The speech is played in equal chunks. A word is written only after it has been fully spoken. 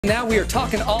Now we are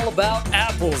talking all about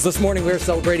apples. This morning we are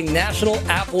celebrating National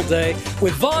Apple Day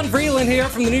with Vaughn Vreeland here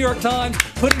from the New York Times,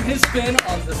 putting his spin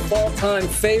on this fall-time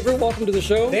favorite. Welcome to the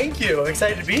show. Thank you. I'm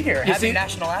excited to be here. Happy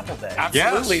National Apple Day.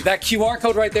 Absolutely. Yes. That QR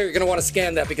code right there, you're going to want to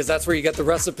scan that because that's where you get the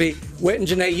recipe. Whit and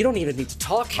Janae, you don't even need to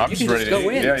talk. I'm you just can ready just to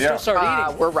go eat. in. Yeah. Start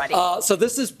eating. We're ready. So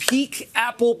this is peak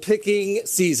apple picking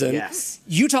season. Yes.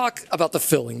 You talk about the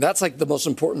filling. That's like the most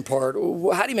important part.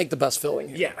 How do you make the best filling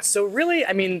here? Yeah, so really,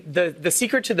 I mean, the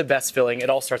secret to the best filling, it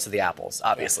all starts with the apples,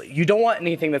 obviously. You don't want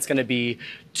anything that's going to be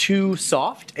too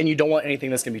soft, and you don't want anything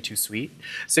that's going to be too sweet.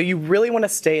 So you really want to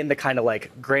stay in the kind of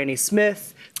like Granny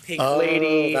Smith, Pink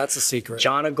Lady, that's a secret.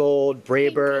 John Gold,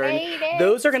 Brayburn.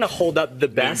 Those are going to hold up the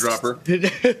best. Name dropper.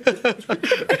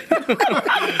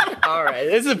 All right,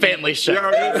 this is a family show.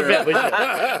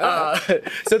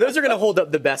 So those are going to hold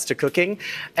up the best to cooking.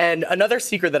 And another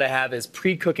secret that I have is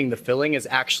pre-cooking the filling is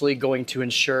actually going to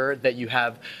ensure that you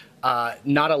have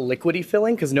not a liquidy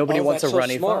filling because nobody wants a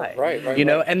runny pie. Right. You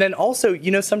know, and then also, you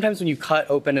know, sometimes when you cut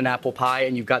open an apple pie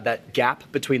and you've got that gap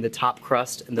between the top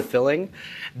crust and the filling,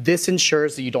 this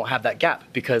ensures that you don't have that gap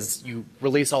because you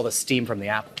release all the steam from the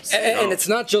apples. And it's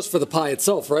not just for the pie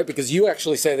itself, right? Because you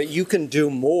actually say that you can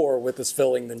do more with this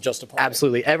filling than just a pie.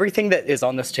 Absolutely. Everything that is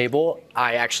on this table,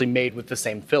 I actually made with the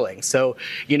same filling. So,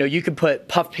 you know, you could put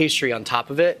puff pastry on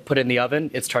top of it, put it in the oven,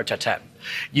 it's tarte tatin.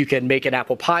 You can make an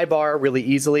apple pie bar really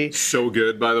easily. So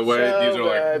good, by the way. These are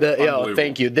like unbelievable.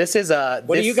 Thank you. This is What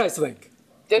do you guys think?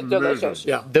 Delicious.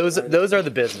 Yeah. Those are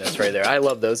the business right there. I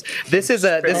love those. This is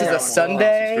a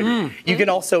sundae. You can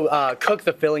also cook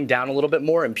the filling down a little bit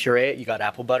more and puree it. You got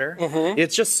apple butter.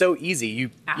 It's just so easy.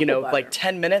 You know, like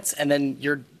 10 minutes and then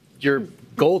you're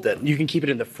golden. You can keep it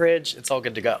in the fridge. It's all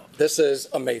good to go. This is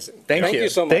amazing. Thank you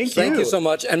so much. Thank you so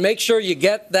much. And make sure you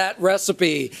get that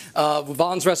recipe.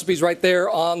 Vaughn's recipes right there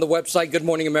on the website,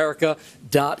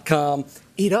 goodmorningamerica.com.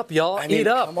 Eat up, y'all. Eat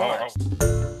up. Come on.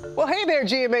 Well, hey there,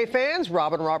 GMA fans.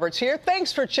 Robin Roberts here.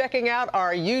 Thanks for checking out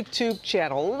our YouTube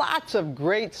channel. Lots of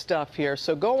great stuff here.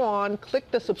 So go on,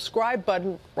 click the subscribe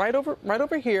button right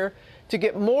over here to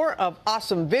get more of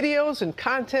awesome videos and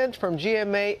content from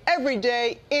GMA every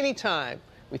day, anytime.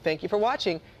 We thank you for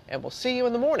watching, and we'll see you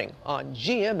in the morning on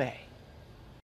GMA.